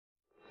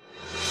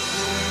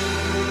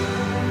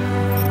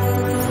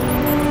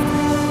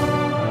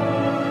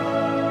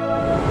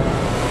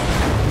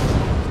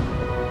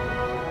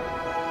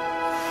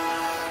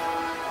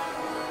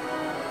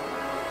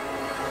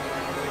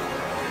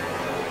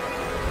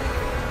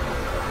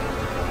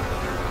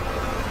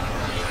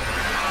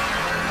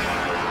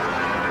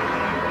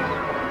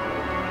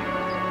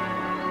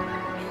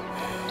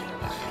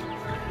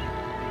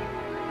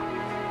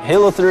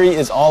Halo 3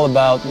 is all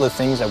about the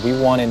things that we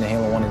wanted in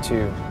Halo 1 and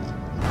 2.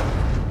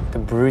 The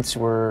brutes they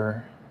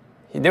were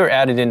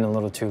added in a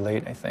little too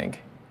late, I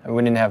think. And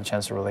we didn't have a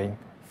chance to really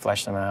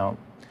flesh them out.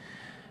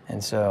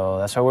 And so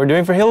that's what we're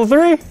doing for Halo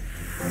 3.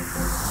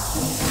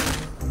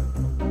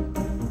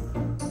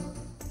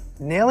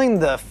 Nailing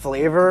the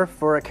flavor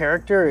for a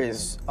character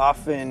is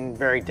often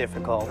very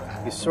difficult.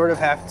 You sort of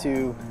have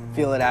to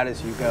feel it out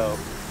as you go.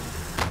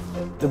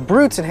 The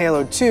brutes in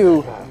Halo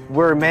 2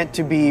 were meant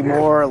to be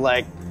more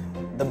like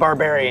the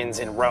barbarians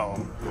in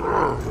Rome.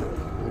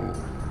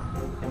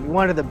 And we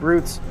wanted the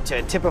brutes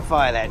to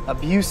typify that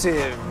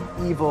abusive,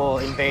 evil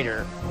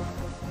invader.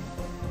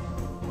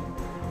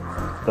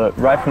 But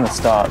right from the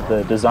start,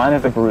 the design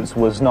of the brutes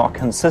was not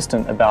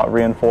consistent about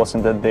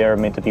reinforcing that they're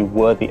meant to be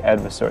worthy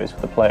adversaries for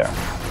the player.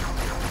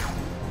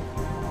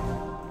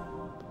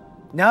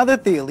 Now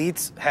that the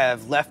elites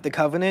have left the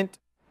Covenant,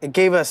 it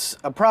gave us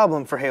a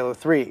problem for Halo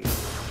 3.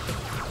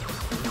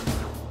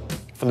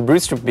 For the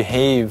brutes to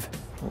behave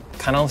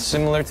kind of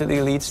similar to the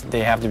elites,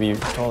 they have to be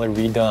totally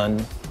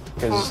redone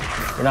because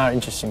they're not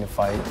interesting to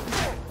fight.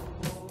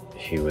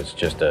 He was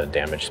just a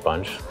damage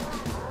sponge.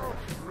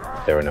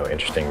 There were no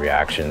interesting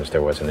reactions.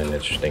 There wasn't an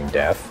interesting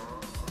death.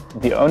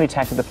 The only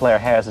tactic the player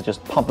has is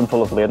just pump them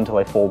full of lead until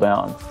they fall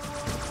down.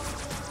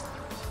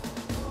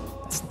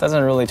 It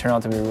doesn't really turn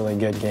out to be really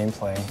good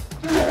gameplay.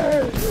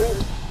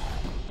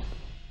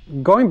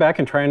 Going back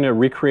and trying to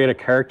recreate a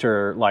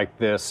character like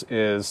this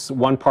is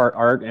one part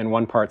art and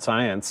one part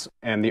science.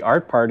 And the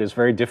art part is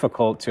very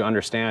difficult to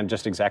understand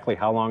just exactly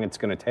how long it's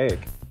going to take.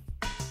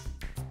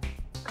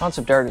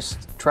 Concept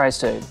artist tries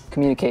to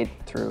communicate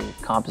through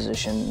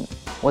composition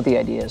what the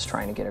idea is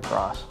trying to get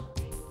across.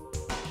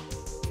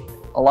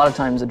 A lot of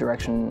times the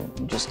direction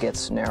just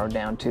gets narrowed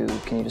down to,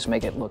 can you just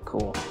make it look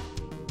cool?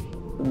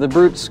 The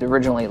brutes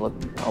originally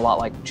looked a lot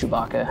like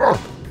Chewbacca.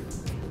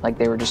 Like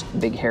they were just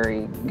big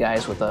hairy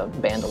guys with a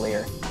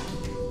bandolier.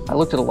 I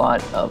looked at a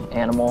lot of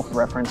animal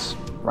reference,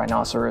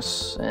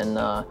 rhinoceros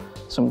and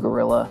some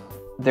gorilla.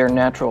 Their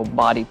natural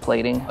body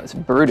plating is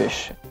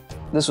brutish.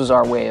 This was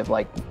our way of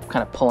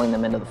kind of pulling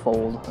them into the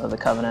fold of the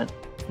Covenant.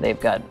 They've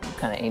got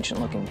kind of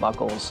ancient looking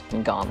buckles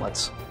and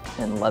gauntlets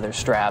and leather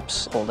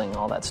straps holding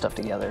all that stuff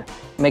together,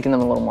 making them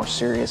a little more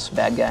serious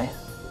bad guy,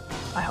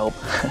 I hope.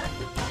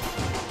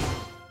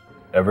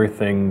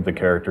 Everything the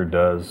character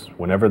does,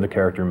 whenever the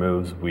character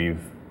moves, we've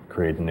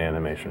created an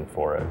animation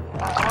for it.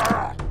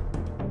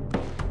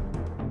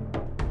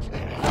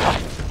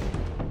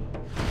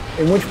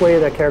 In which way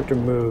that character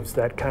moves,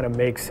 that kind of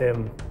makes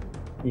him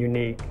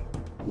unique.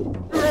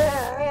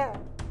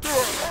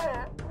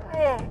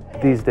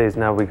 These days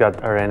now we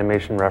got our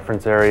animation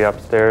reference area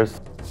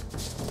upstairs.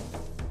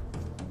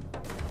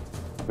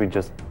 We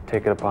just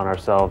take it upon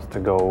ourselves to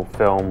go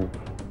film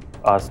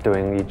us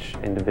doing each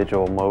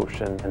individual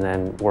motion and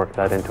then work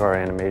that into our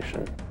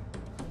animation.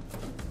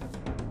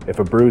 If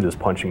a brute is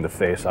punching the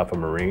face off a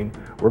Marine,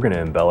 we're going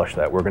to embellish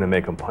that. We're going to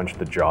make them punch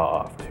the jaw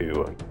off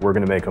too. We're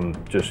going to make them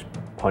just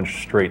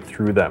punch straight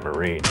through that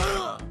Marine.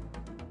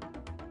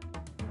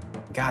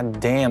 God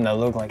damn, that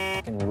looked like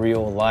in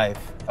real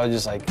life. I was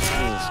just like, geez,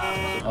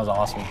 that was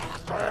awesome.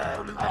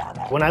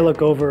 When I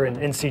look over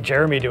and see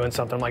Jeremy doing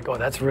something, I'm like, oh,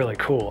 that's really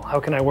cool. How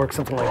can I work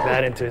something like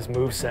that into his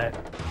moveset?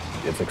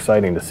 It's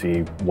exciting to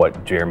see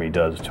what Jeremy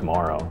does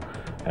tomorrow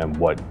and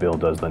what Bill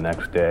does the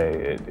next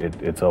day.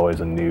 It's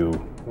always a new...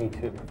 Me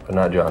too. But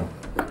not John.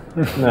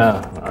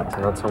 No,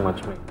 not so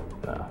much me.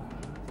 No.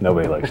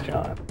 Nobody likes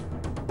John.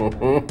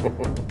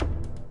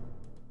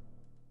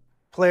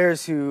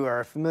 Players who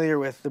are familiar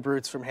with the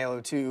brutes from Halo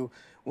 2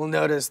 will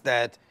notice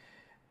that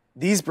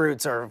these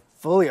brutes are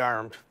fully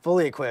armed,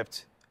 fully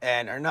equipped,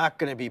 and are not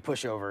going to be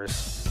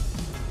pushovers.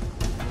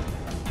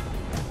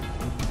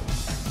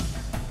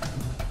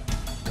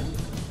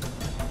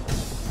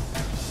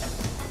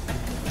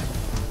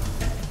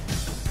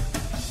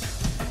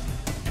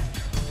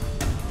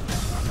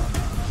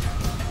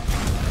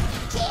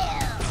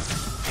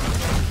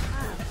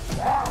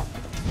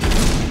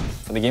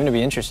 For the game to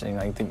be interesting,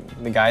 like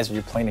the guys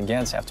you're playing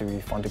against have to be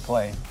fun to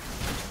play.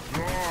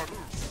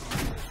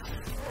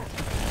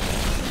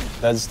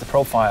 That's the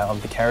profile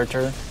of the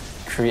character.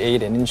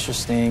 Create an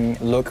interesting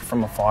look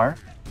from afar.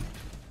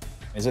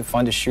 Is it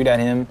fun to shoot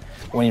at him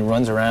when he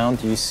runs around?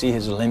 Do you see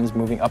his limbs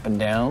moving up and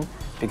down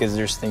because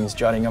there's things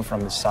jutting up from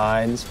the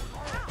sides?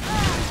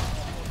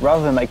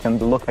 Rather than make them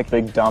look like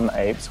big dumb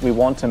apes, we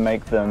want to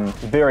make them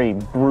very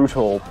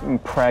brutal,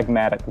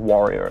 pragmatic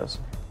warriors.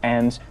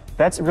 And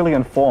that's really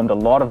informed a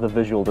lot of the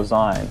visual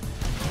design.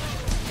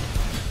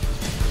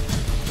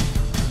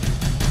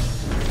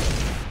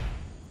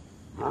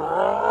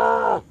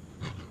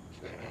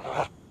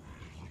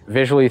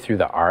 Visually, through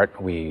the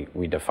art, we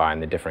define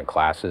the different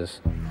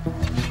classes.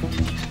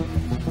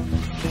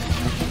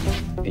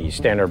 The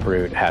standard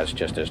brute has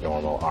just as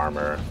normal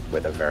armor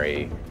with a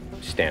very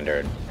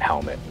standard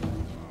helmet.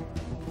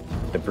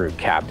 The brute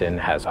captain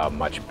has a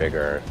much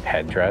bigger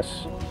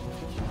headdress.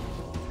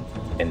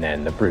 And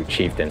then the brute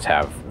chieftains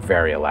have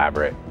very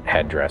elaborate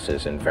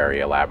headdresses and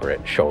very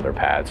elaborate shoulder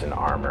pads and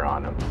armor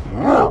on them.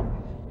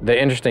 The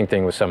interesting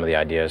thing with some of the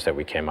ideas that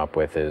we came up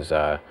with is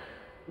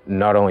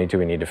not only do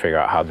we need to figure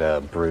out how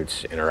the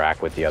brutes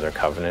interact with the other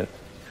Covenant,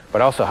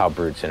 but also how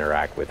brutes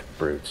interact with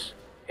brutes.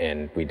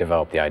 And we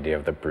developed the idea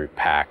of the brute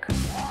pack.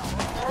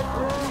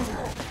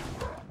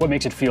 What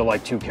makes it feel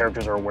like two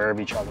characters are aware of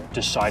each other,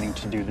 deciding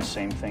to do the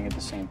same thing at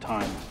the same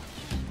time?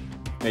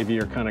 Maybe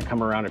you're kind of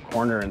come around a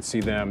corner and see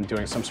them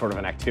doing some sort of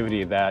an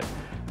activity that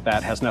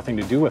has nothing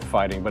to do with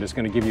fighting, but is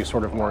going to give you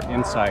sort of more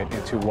insight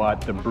into what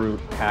the brute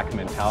pack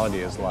mentality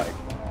is like.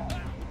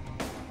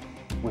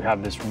 We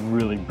have this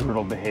really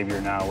brutal behavior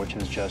now, which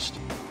is just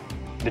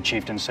the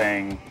chieftain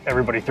saying,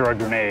 everybody throw a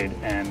grenade,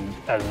 and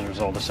as a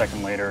result, a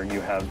second later,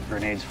 you have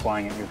grenades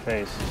flying at your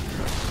face.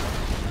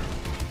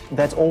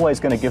 That's always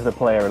going to give the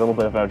player a little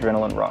bit of an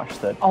adrenaline rush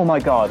that, oh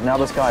my god, now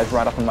this guy's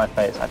right up in my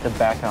face, I have to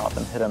back up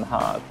and hit him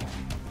hard.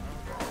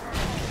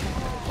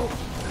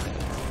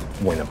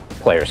 When the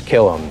players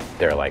kill him,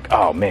 they're like,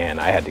 oh man,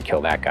 I had to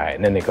kill that guy.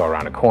 And then they go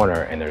around a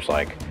corner and there's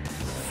like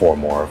 4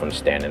 more of them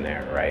standing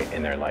there, right?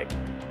 And they're like...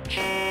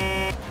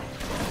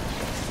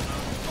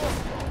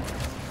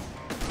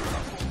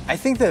 I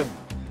think the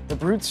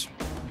brutes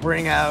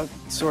bring out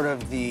sort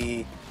of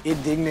the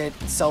indignant,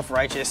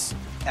 self-righteous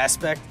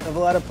aspect of a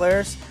lot of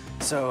players.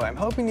 So I'm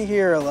hoping to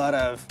hear a lot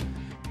of,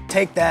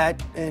 take that,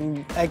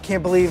 and I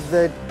can't believe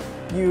that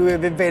you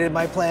have invaded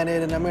my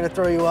planet and I'm going to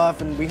throw you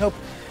off. And we hope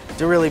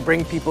to really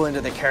bring people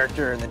into the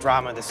character and the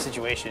drama of the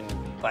situation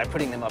by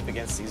putting them up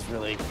against these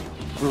really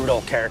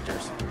brutal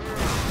characters.